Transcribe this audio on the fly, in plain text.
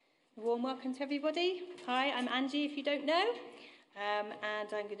A warm welcome to everybody. Hi, I'm Angie, if you don't know,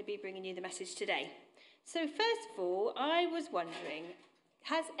 and I'm going to be bringing you the message today. So first of all, I was wondering,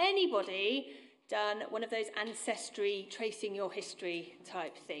 has anybody done one of those ancestry, tracing your history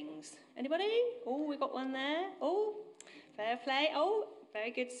type things? Anybody? Oh, we got one there. Oh, fair play. Oh, very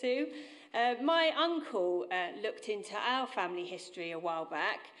good, Sue. My uncle looked into our family history a while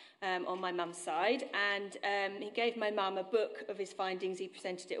back on my mum's side, and he gave my mum a book of his findings. He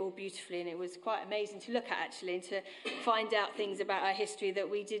presented it all beautifully, and it was quite amazing to look at, actually, and to find out things about our history that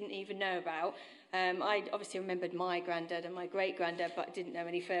we didn't even know about. I obviously remembered my granddad and my great-granddad, but I didn't know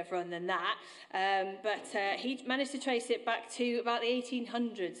any further on than that. But he managed to trace it back to about the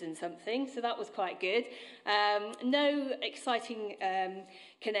 1800s and something, so that was quite good. No exciting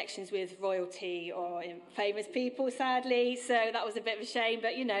connections with royalty or famous people, sadly, so that was a bit of a shame.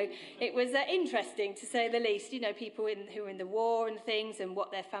 But, you know, it was interesting, to say the least. You know, people who were in the war and things, and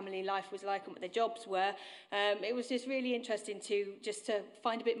what their family life was like and what their jobs were. It was just really interesting to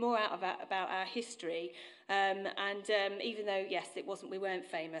find a bit more out about our history. Even though, yes, we weren't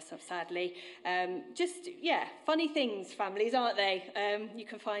famous, sadly. Funny things, families, aren't they? You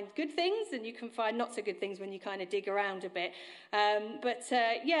can find good things and you can find not so good things when you kind of dig around a bit. I've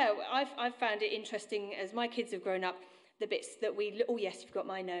found it interesting as my kids have grown up. The bits that yes, you've got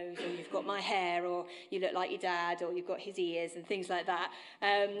my nose, or you've got my hair, or you look like your dad, or you've got his ears, and things like that.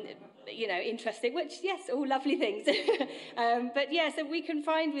 Interesting, which, yes, all lovely things. So we can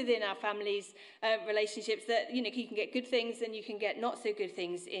find within our families' relationships that, you can get good things and you can get not so good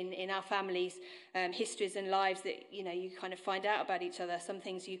things in our families' histories and lives that, you kind of find out about each other. Some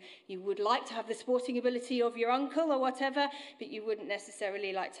things you would like to have the sporting ability of your uncle or whatever, but you wouldn't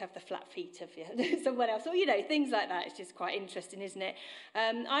necessarily like to have the flat feet of someone else, or, things like that. It's just quite interesting, isn't it?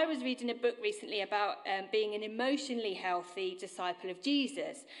 I was reading a book recently about being an emotionally healthy disciple of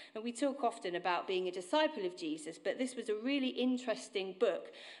Jesus. And we talk often about being a disciple of Jesus, but this was a really interesting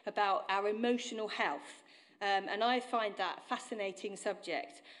book about our emotional health. And I find that a fascinating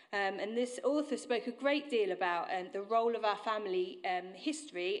subject. And this author spoke a great deal about the role of our family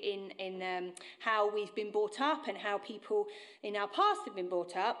history in how we've been brought up and how people in our past have been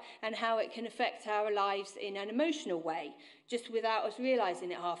brought up and how it can affect our lives in an emotional way, just without us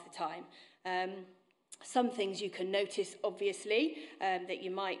realising it half the time. Some things you can notice, obviously, that you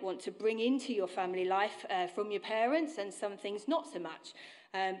might want to bring into your family life from your parents, and some things not so much.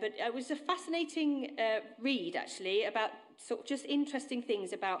 But it was a fascinating read, actually, about sort of just interesting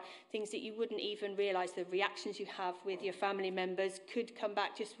things about things that you wouldn't even realise. The reactions you have with your family members could come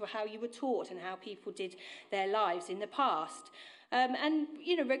back just for how you were taught and how people did their lives in the past.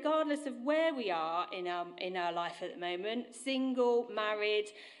 Regardless of where we are in our life at the moment, single,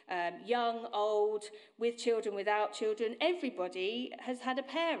 married, young, old, with children, without children, everybody has had a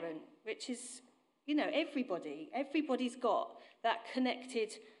parent, which is, everybody's got that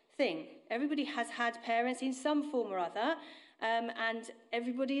connected thing. Everybody has had parents in some form or other, and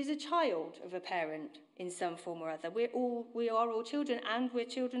everybody is a child of a parent in some form or other. We are all children, and we're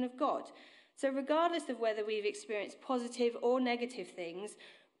children of God. So regardless of whether we've experienced positive or negative things,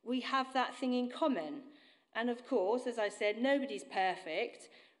 we have that thing in common. And of course, as I said, nobody's perfect.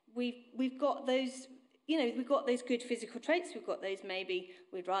 We've got those, we've got those good physical traits. We've got those, maybe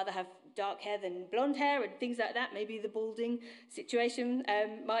we'd rather have dark hair than blonde hair and things like that. Maybe the balding situation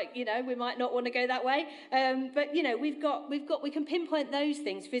we might not want to go that way. We can pinpoint those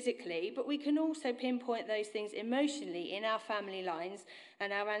things physically, but we can also pinpoint those things emotionally in our family lines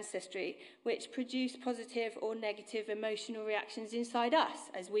and our ancestry, which produce positive or negative emotional reactions inside us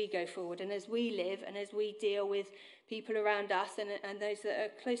as we go forward and as we live and as we deal with people around us and those that are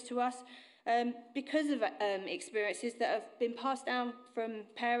close to us. Because of experiences that have been passed down from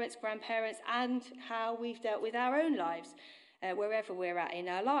parents, grandparents, and how we've dealt with our own lives, wherever we're at in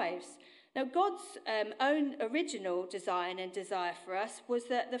our lives. Now, God's own original design and desire for us was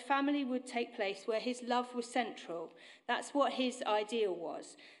that the family would take place where his love was central. That's what his ideal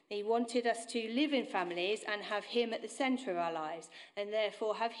was. He wanted us to live in families and have him at the centre of our lives, and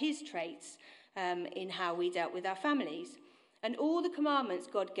therefore have his traits in how we dealt with our families. And all the commandments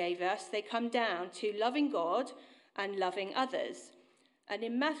God gave us, they come down to loving God and loving others. And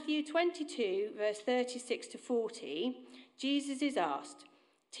in Matthew 22, verse 36 to 40, Jesus is asked,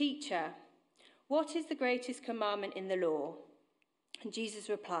 "Teacher, what is the greatest commandment in the law?" And Jesus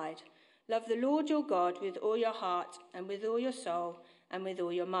replied, "Love the Lord your God with all your heart and with all your soul and with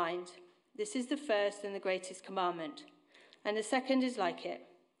all your mind. This is the first and the greatest commandment. And the second is like it.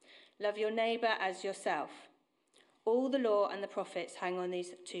 Love your neighbour as yourself. All the law and the prophets hang on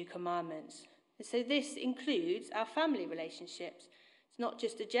these two commandments." And so this includes our family relationships. It's not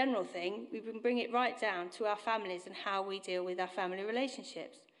just a general thing. We can bring it right down to our families and how we deal with our family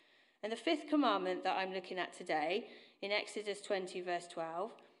relationships. And the fifth commandment that I'm looking at today, in Exodus 20, verse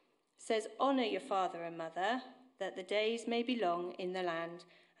 12, says, "Honour your father and mother, that the days may be long in the land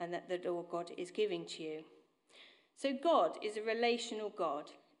and that the Lord God is giving to you." So God is a relational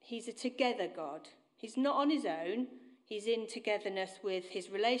God. He's a together God. He's not on his own. He's in togetherness with his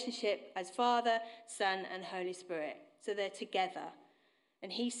relationship as Father, Son, and Holy Spirit. So they're together.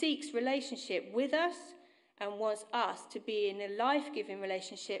 And he seeks relationship with us and wants us to be in a life-giving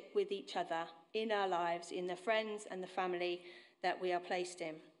relationship with each other in our lives, in the friends and the family that we are placed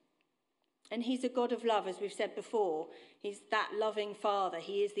in. And he's a God of love, as we've said before. He's that loving Father.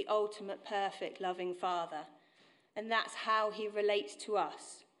 He is the ultimate, perfect, loving Father. And that's how he relates to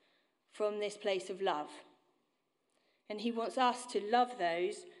us, from this place of love. And he wants us to love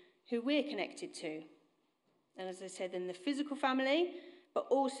those who we're connected to. And as I said, in the physical family, but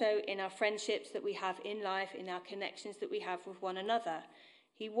also in our friendships that we have in life, in our connections that we have with one another.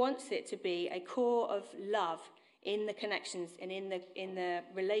 He wants it to be a core of love in the connections and in the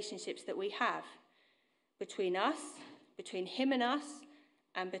relationships that we have between us, between him and us,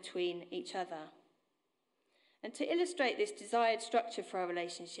 and between each other. And to illustrate this desired structure for our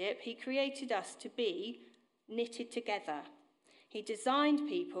relationship, he created us to be knitted together. He designed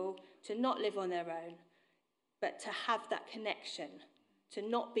people to not live on their own, but to have that connection, to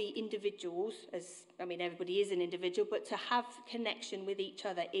not be individuals, everybody is an individual, but to have connection with each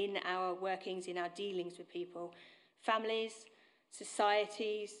other in our workings, in our dealings with people, families,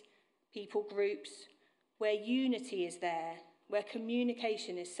 societies, people groups, where unity is there, where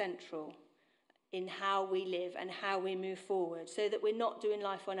communication is central in how we live and how we move forward, so that we're not doing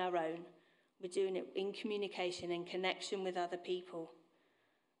life on our own. We're doing it in communication and connection with other people.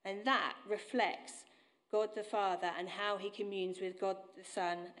 And that reflects God the Father and how he communes with God the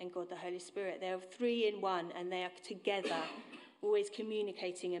Son and God the Holy Spirit. They are three in one, and they are together, always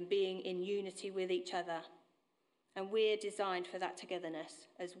communicating and being in unity with each other. And we're designed for that togetherness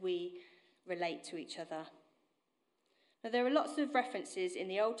as we relate to each other. Now, there are lots of references in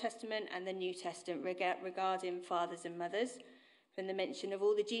the Old Testament and the New Testament regarding fathers and mothers, from the mention of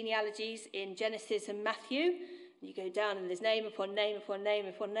all the genealogies in Genesis and Matthew. You go down and there's name upon name upon name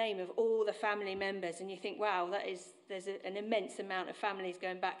upon name of all the family members, and you think, wow, there's an immense amount of families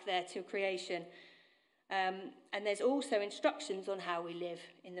going back there to creation. And there's also instructions on how we live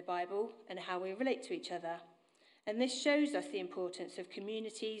in the Bible and how we relate to each other. And this shows us the importance of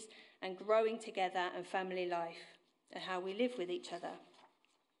communities and growing together and family life and how we live with each other.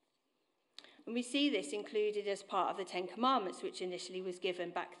 And we see this included as part of the Ten Commandments, which initially was given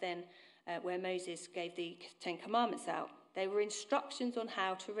back then where Moses gave the Ten Commandments out. They were instructions on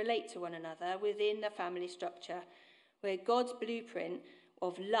how to relate to one another within the family structure, where God's blueprint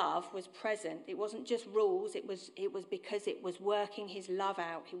of love was present. It wasn't just rules, it was because it was working his love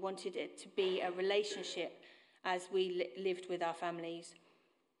out. He wanted it to be a relationship as we lived with our families.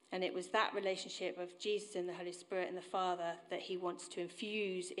 And it was that relationship of Jesus and the Holy Spirit and the Father that he wants to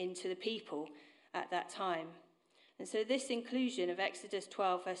infuse into the people at that time. And so this inclusion of Exodus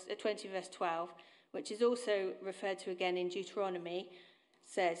 20, verse 12, which is also referred to again in Deuteronomy,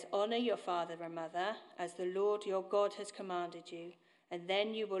 says, "Honour your father and mother as the Lord your God has commanded you, and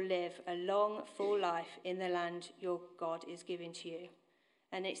then you will live a long, full life in the land your God is giving to you."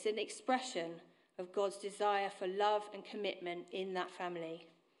 And it's an expression of God's desire for love and commitment in that family.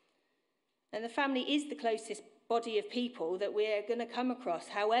 And the family is the closest body of people that we're going to come across.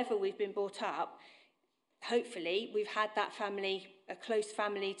 However we've been brought up, hopefully we've had that family, a close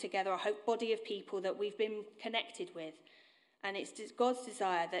family together, a body of people that we've been connected with. And it's God's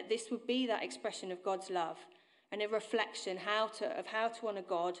desire that this would be that expression of God's love and a reflection of how to honour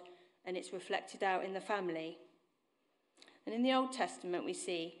God, and it's reflected out in the family. And in the Old Testament we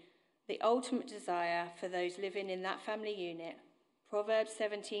see the ultimate desire for those living in that family unit. Proverbs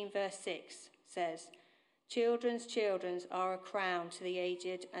 17, verse 6 says, "Children's children are a crown to the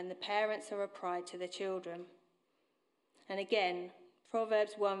aged, and the parents are a pride to their children." And again,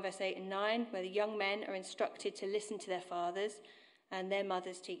 Proverbs 1, verse 8 and 9, where the young men are instructed to listen to their fathers, and their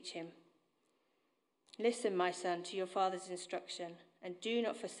mothers teach him. "Listen, my son, to your father's instruction, and do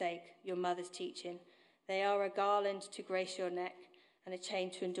not forsake your mother's teaching. They are a garland to grace your neck, and a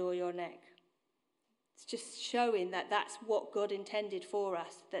chain to adorn your neck." It's just showing that that's what God intended for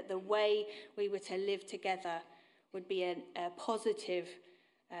us, that the way we were to live together would be a positive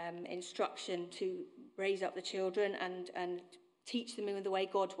instruction to raise up the children and teach them in the way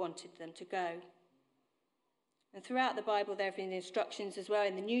God wanted them to go. And throughout the Bible, there have been instructions as well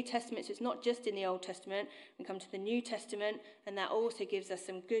in the New Testament. So it's not just in the Old Testament. We come to the New Testament, and that also gives us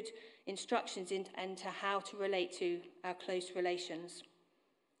some good instructions into how to relate to our close relations.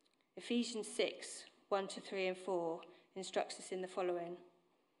 Ephesians 6, 1-3 and 4 instructs us in the following.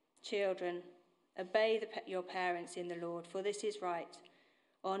 Children, obey your parents in the Lord, for this is right.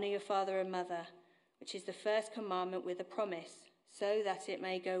 Honour your father and mother, which is the first commandment with a promise, so that it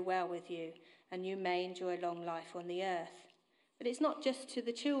may go well with you, and you may enjoy long life on the earth. But it's not just to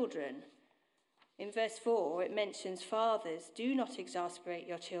the children. In verse 4, it mentions, fathers, do not exasperate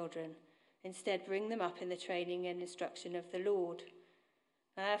your children. Instead, bring them up in the training and instruction of the Lord.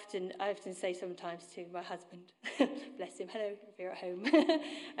 I often say sometimes to my husband, bless him, hello, if you're at home,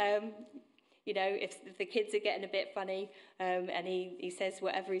 if the kids are getting a bit funny and he says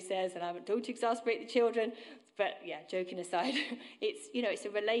whatever he says and I don't exasperate the children, but yeah, joking aside, it's a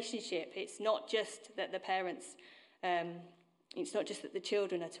relationship. It's not just that the parents, it's not just that the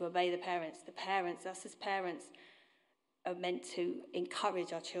children are to obey the parents. The parents, us as parents, are meant to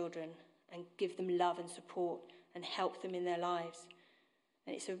encourage our children and give them love and support and help them in their lives.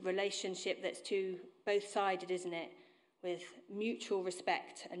 And it's a relationship that's both-sided, isn't it? With mutual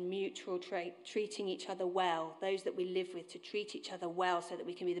respect and mutual treating each other well, those that we live with, to treat each other well so that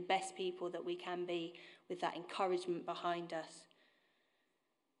we can be the best people that we can be with that encouragement behind us.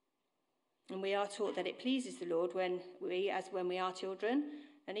 And we are taught that it pleases the Lord when we are children,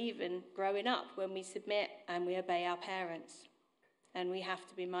 and even growing up, when we submit and we obey our parents. And we have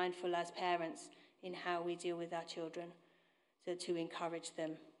to be mindful as parents in how we deal with our children, so to encourage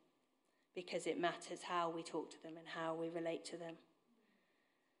them, because it matters how we talk to them and how we relate to them.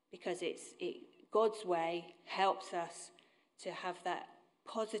 Because God's way helps us to have that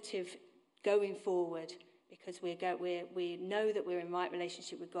positive going forward, because we know that we're in right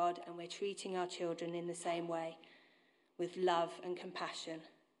relationship with God and we're treating our children in the same way, with love and compassion.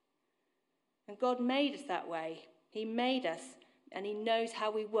 And God made us that way. He made us, and he knows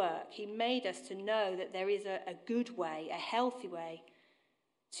how we work. He made us to know that there is a good way, a healthy way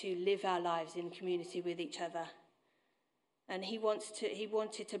to live our lives in community with each other. And he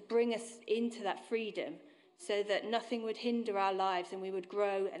wanted to bring us into that freedom so that nothing would hinder our lives and we would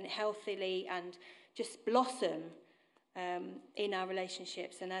grow and healthily and just blossom in our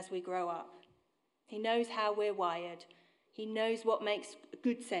relationships and as we grow up. He knows how we're wired. He knows what makes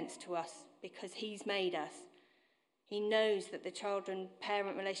good sense to us because he's made us. He knows that the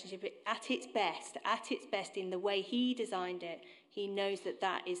child-parent relationship at its best in the way he designed it, he knows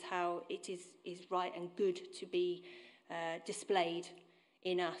that is how it is right and good to be displayed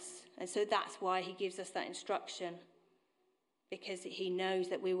in us. And so that's why he gives us that instruction, because he knows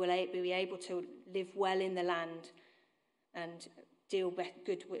that we will be able to live well in the land and deal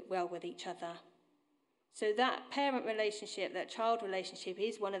well with each other. So that parent relationship, that child relationship,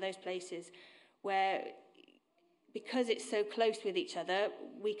 is one of those places where, because it's so close with each other,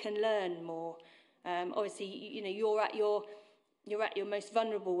 we can learn more. Obviously, you're at your most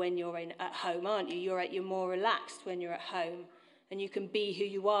vulnerable when you're at home, aren't you? You're more relaxed when you're at home, and you can be who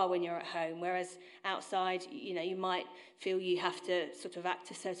you are when you're at home. Whereas outside, you might feel you have to sort of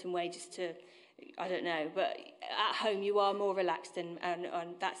act a certain way just to, I don't know. But at home, you are more relaxed, and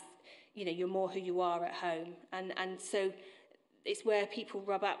that's, you're more who you are at home, and so it's where people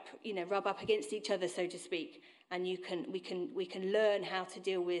rub up against each other, so to speak. And we can learn how to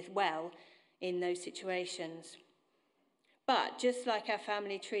deal with well in those situations. But just like our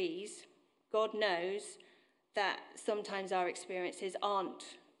family trees, God knows that sometimes our experiences aren't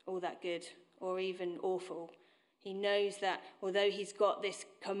all that good or even awful. He knows that although he's got this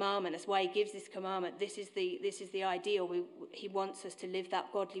commandment, that's why he gives this commandment, this is the ideal. He wants us to live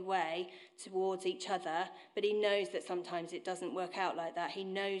that godly way towards each other, but he knows that sometimes it doesn't work out like that. He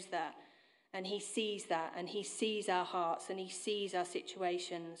knows that. And he sees that, and he sees our hearts, and he sees our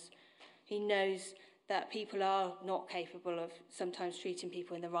situations. He knows that people are not capable of sometimes treating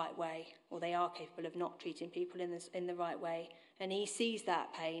people in the right way, or they are capable of not treating people in the right way. And he sees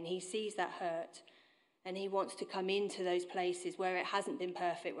that pain, he sees that hurt, and he wants to come into those places where it hasn't been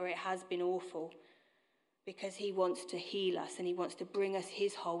perfect, where it has been awful, because he wants to heal us, and he wants to bring us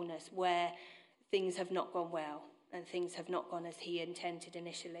his wholeness where things have not gone well, and things have not gone as he intended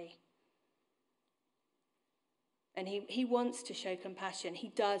initially. And he wants to show compassion. He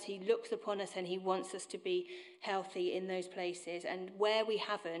does. He looks upon us and he wants us to be healthy in those places. And where we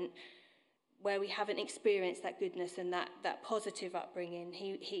haven't experienced that goodness and that positive upbringing,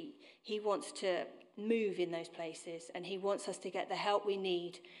 he wants to move in those places, and he wants us to get the help we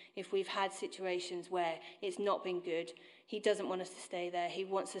need if we've had situations where it's not been good. He doesn't want us to stay there. He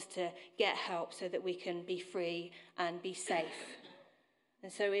wants us to get help so that we can be free and be safe.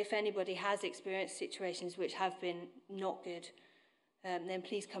 And so if anybody has experienced situations which have been not good, then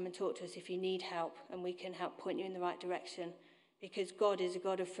please come and talk to us if you need help, and we can help point you in the right direction, because God is a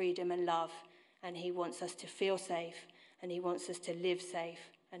God of freedom and love, and he wants us to feel safe, and he wants us to live safe,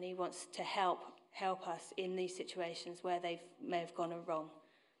 and he wants to help us in these situations where they may have gone wrong.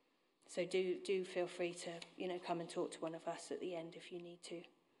 So do feel free to, come and talk to one of us at the end if you need to.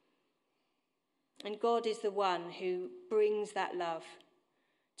 And God is the one who brings that love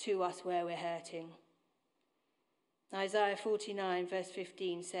to us where we're hurting. Isaiah 49 verse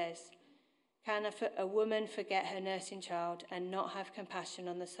 15 says, "Can a woman forget her nursing child and not have compassion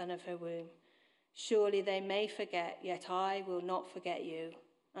on the son of her womb? Surely they may forget, yet I will not forget you."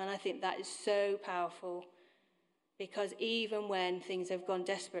 And I think that is so powerful, because even when things have gone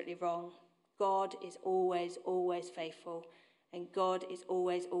desperately wrong, God is always, always faithful. And God is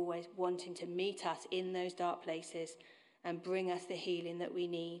always, always wanting to meet us in those dark places and bring us the healing that we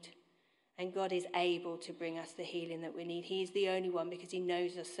need. And God is able to bring us the healing that we need. He's the only one, because he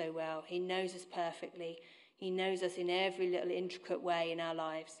knows us so well. He knows us perfectly. He knows us in every little intricate way in our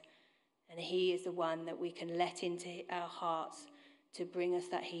lives. And he is the one that we can let into our hearts to bring us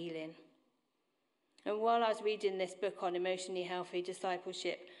that healing. And while I was reading this book on emotionally healthy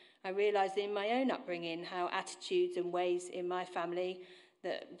discipleship, I realised in my own upbringing how attitudes and ways in my family,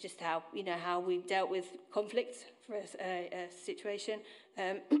 that just how we dealt with conflict for a situation,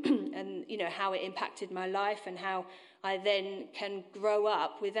 and how it impacted my life, and how I then can grow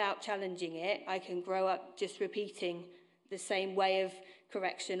up without challenging it. I can grow up just repeating the same way of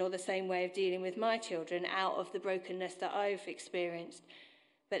correction or the same way of dealing with my children out of the brokenness that I've experienced.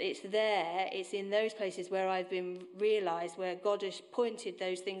 But it's in those places where I've been realised, where God has pointed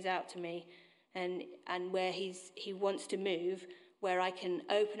those things out to me, and where he wants to move, where I can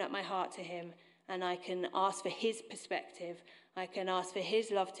open up my heart to him, and I can ask for his perspective. I can ask for his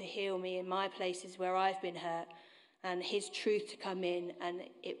love to heal me in my places where I've been hurt, and his truth to come in, and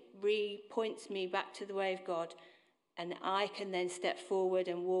it re-points me back to the way of God. And I can then step forward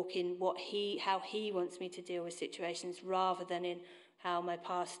and walk in how he wants me to deal with situations, rather than in how my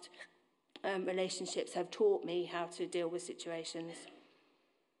past relationships have taught me how to deal with situations.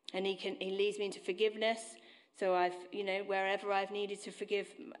 And he leads me into forgiveness. So wherever I've needed to forgive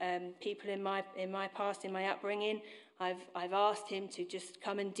people in my past, in my upbringing, I've asked him to just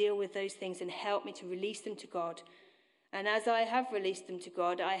come and deal with those things and help me to release them to God. And as I have released them to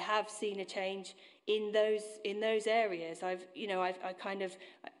God, I have seen a change in those areas.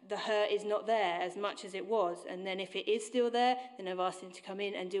 The hurt is not there as much as it was. And then if it is still there, then I've asked him to come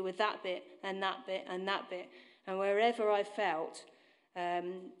in and deal with that bit and that bit and that bit. And wherever I felt as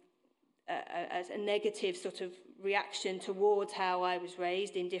a negative sort of reaction towards how I was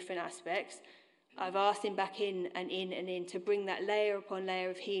raised in different aspects, I've asked him back in to bring that layer upon layer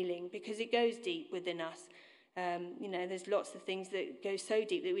of healing, because it goes deep within us. There's lots of things that go so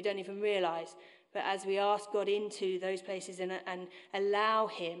deep that we don't even realise. But as we ask God into those places and allow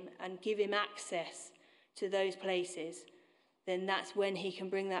him and give him access to those places, then that's when he can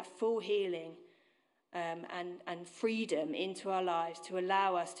bring that full healing and freedom into our lives, to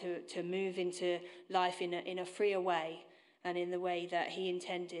allow us to move into life in a freer way, and in the way that he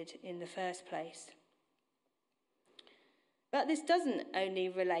intended in the first place. But this doesn't only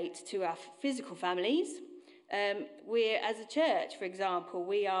relate to our physical families. We're, as a church, for example,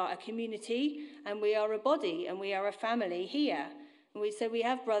 we are a community, and we are a body, and we are a family here. And we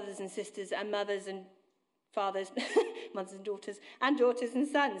have brothers and sisters and mothers and fathers, mothers and daughters and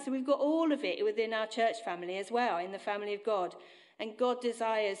sons. So we've got all of it within our church family as well, in the family of God. And God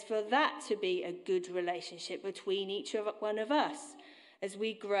desires for that to be a good relationship between each one of us. As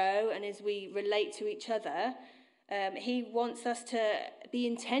we grow and as we relate to each other, he wants us to be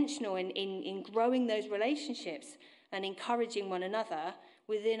intentional in growing those relationships and encouraging one another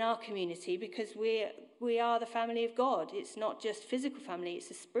within our community, because we are the family of God. It's not just physical family,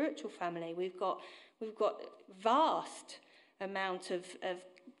 it's a spiritual family. We've got vast amount of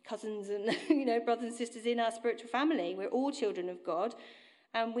cousins and brothers and sisters in our spiritual family. We're all children of God,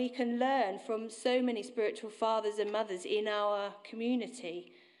 and we can learn from so many spiritual fathers and mothers in our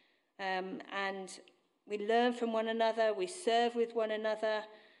community, and we learn from one another, we serve with one another,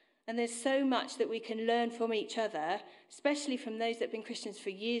 And there's so much that we can learn from each other, especially from those that have been Christians for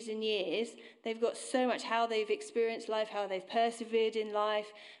years and years. They've got so much how they've experienced life, how they've persevered in life,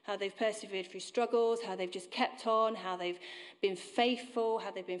 how they've persevered through struggles, how they've just kept on, how they've been faithful,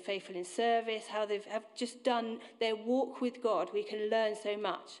 how they've been faithful in service, how they've have just done their walk with God. We can learn so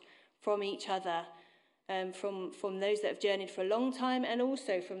much from each other, from those that have journeyed for a long time and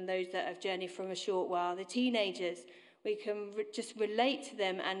also from those that have journeyed from a short while. The teenagers, we can just relate to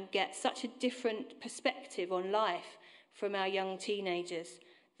them and get such a different perspective on life from our young teenagers,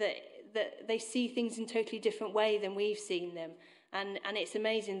 that they see things in a totally different way than we've seen them. And it's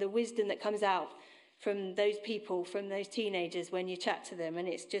amazing the wisdom that comes out from those people, from those teenagers when you chat to them. And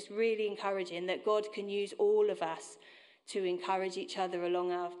it's just really encouraging that God can use all of us to encourage each other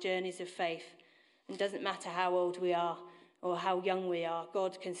along our journeys of faith. And it doesn't matter how old we are or how young we are,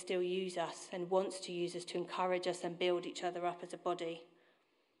 God can still use us and wants to use us to encourage us and build each other up as a body.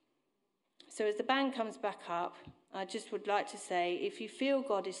 So as the band comes back up, I just would like to say, if you feel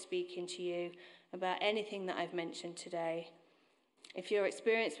God is speaking to you about anything that I've mentioned today, if your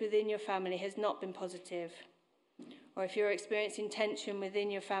experience within your family has not been positive, or if you're experiencing tension within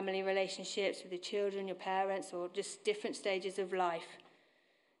your family relationships with your children, your parents, or just different stages of life,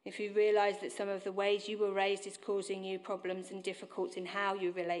 if you realise that some of the ways you were raised is causing you problems and difficulties in how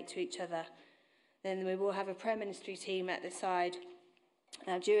you relate to each other, then we will have a prayer ministry team at the side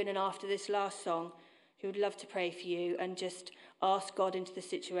during and after this last song who would love to pray for you and just ask God into the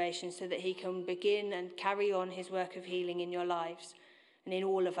situation so that he can begin and carry on his work of healing in your lives and in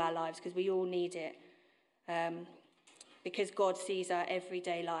all of our lives, because we all need it. Because God sees our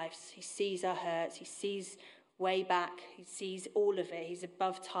everyday lives. He sees our hurts. He sees way back. He sees all of it. He's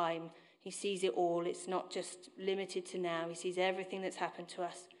above time. He sees it all. It's not just limited to now. He sees everything that's happened to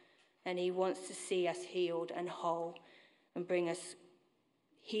us. And he wants to see us healed and whole and bring us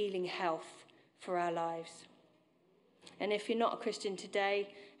healing health for our lives. And if you're not a Christian today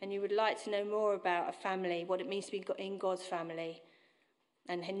and you would like to know more about a family, what it means to be in God's family,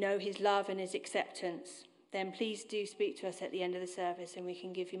 and know his love and his acceptance, then please do speak to us at the end of the service and we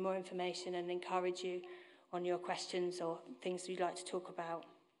can give you more information and encourage you on your questions or things you'd like to talk about.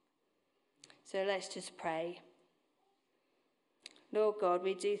 So let's just pray. Lord God,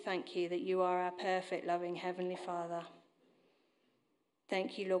 we do thank you that you are our perfect, loving Heavenly Father.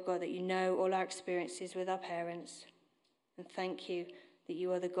 Thank you, Lord God, that you know all our experiences with our parents. And thank you that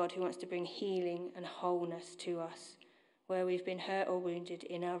you are the God who wants to bring healing and wholeness to us where we've been hurt or wounded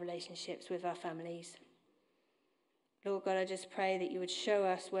in our relationships with our families. Lord God, I just pray that you would show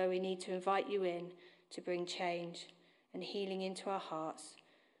us where we need to invite you in to bring change and healing into our hearts.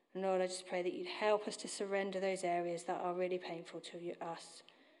 And Lord, I just pray that you'd help us to surrender those areas that are really painful to us.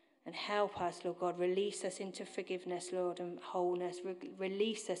 And help us, Lord God, release us into forgiveness, Lord, and wholeness.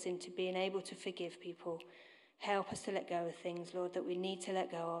 Release us into being able to forgive people. Help us to let go of things, Lord, that we need to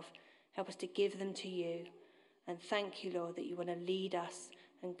let go of. Help us to give them to you. And thank you, Lord, that you want to lead us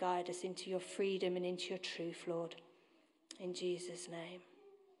and guide us into your freedom and into your truth, Lord. In Jesus' name,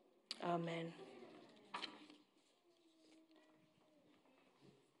 amen.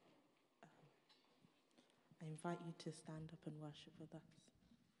 I invite you to stand up and worship with us.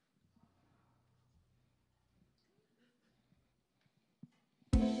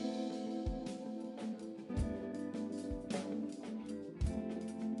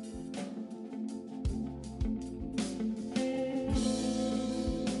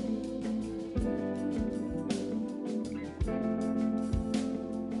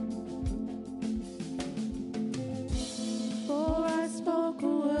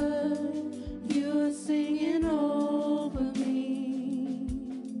 Singing over me.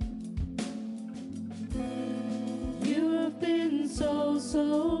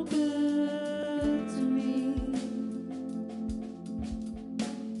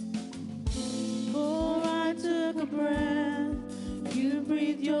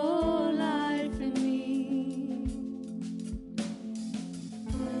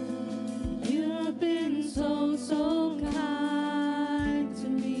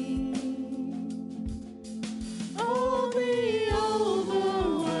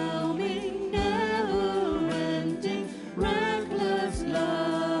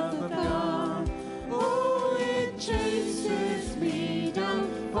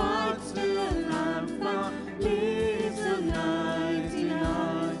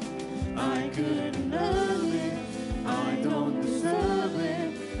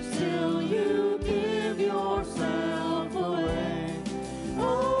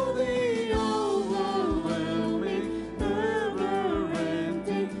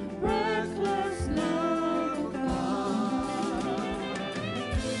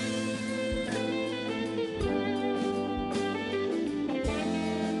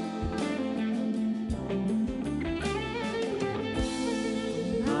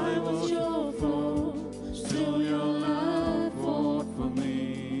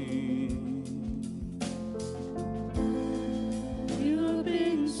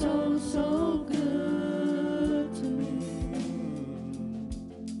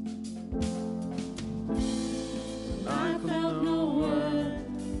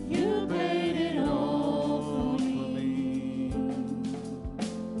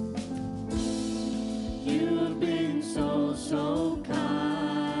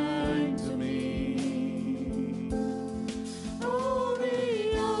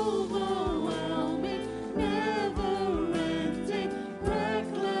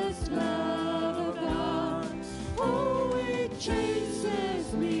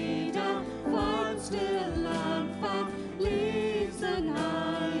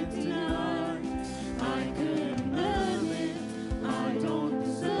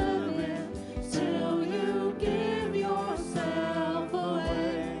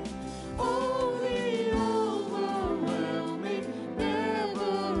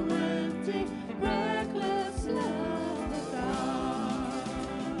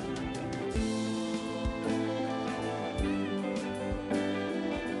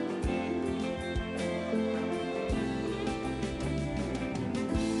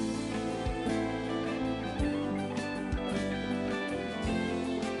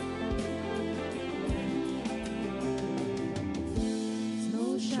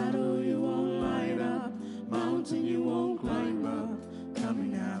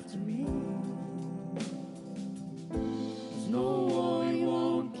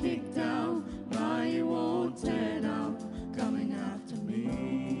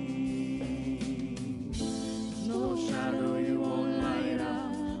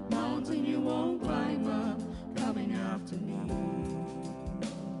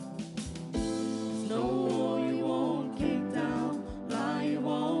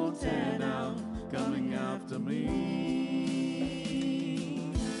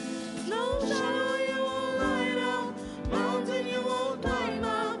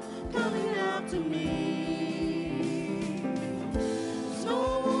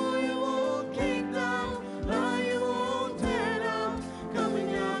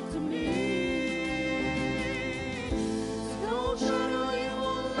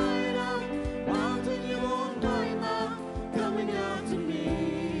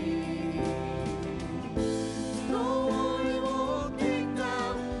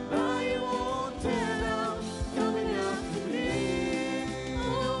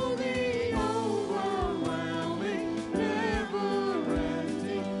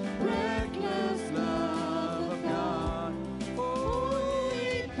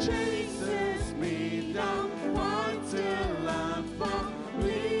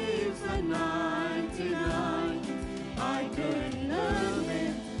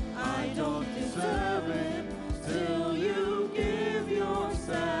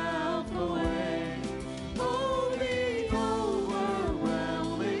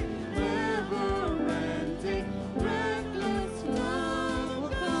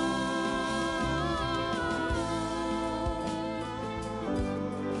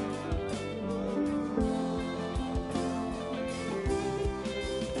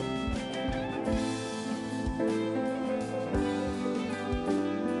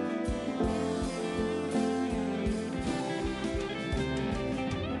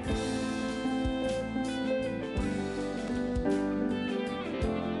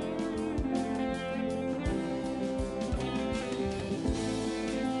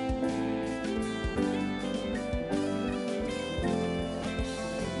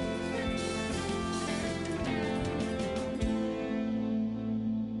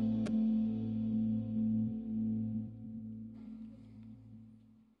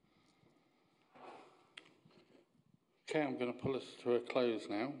 Okay, I'm going to pull us to a close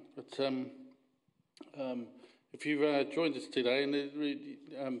now. But if you've joined us today,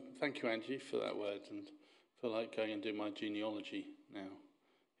 and thank you, Angie, for that word, and I feel like going and doing my genealogy now.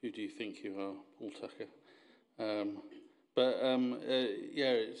 Who do you think you are, Paul Tucker?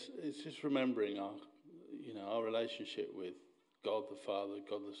 Yeah, it's just remembering our relationship with God the Father,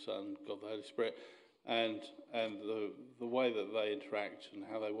 God the Son, God the Holy Spirit, and the way that they interact and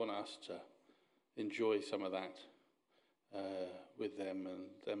how they want us to enjoy some of that with them, and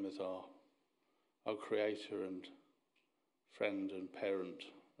them as our creator and friend and parent.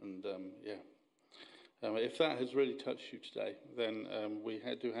 And if that has really touched you today, then we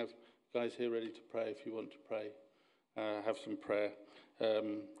do have guys here ready to pray. If you want to pray, have some prayer,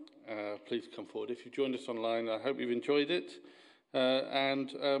 please come forward. If you've joined us online, I hope you've enjoyed it.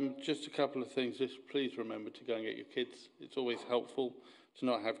 Just a couple of things. Just please remember to go and get your kids. It's always helpful to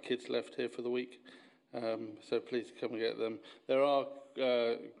not have kids left here for the week. So please come and get them. There are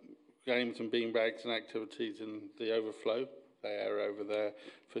games and beanbags and activities in the overflow. They are over there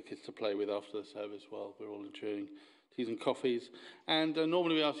for kids to play with after the service while we're all enjoying teas and coffees. And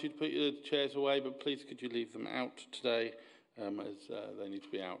normally we ask you to put your chairs away, but please could you leave them out today as they need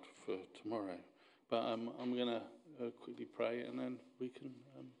to be out for tomorrow. But I'm going to quickly pray, and then we can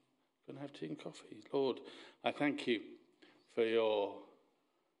have tea and coffee. Lord, I thank you for your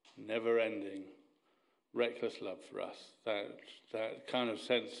never-ending, reckless love for us, that kind of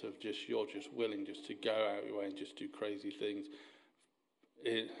sense of just you're just willing just to go out your way and just do crazy things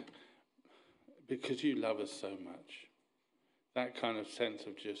because you love us so much. That kind of sense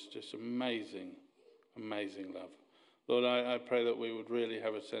of just amazing love. Lord, I pray that we would really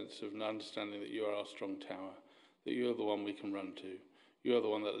have a sense of an understanding that you are our strong tower, that you are the one we can run to. You are the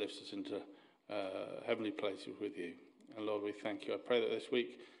one that lifts us into heavenly places with you. And Lord, we thank you. I pray that this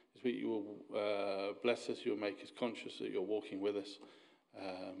week you will bless us, you will make us conscious that you're walking with us,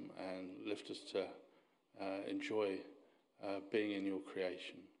 and lift us to enjoy being in your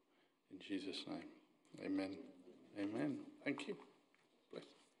creation. In Jesus' name, amen. Amen. Thank you. Bless.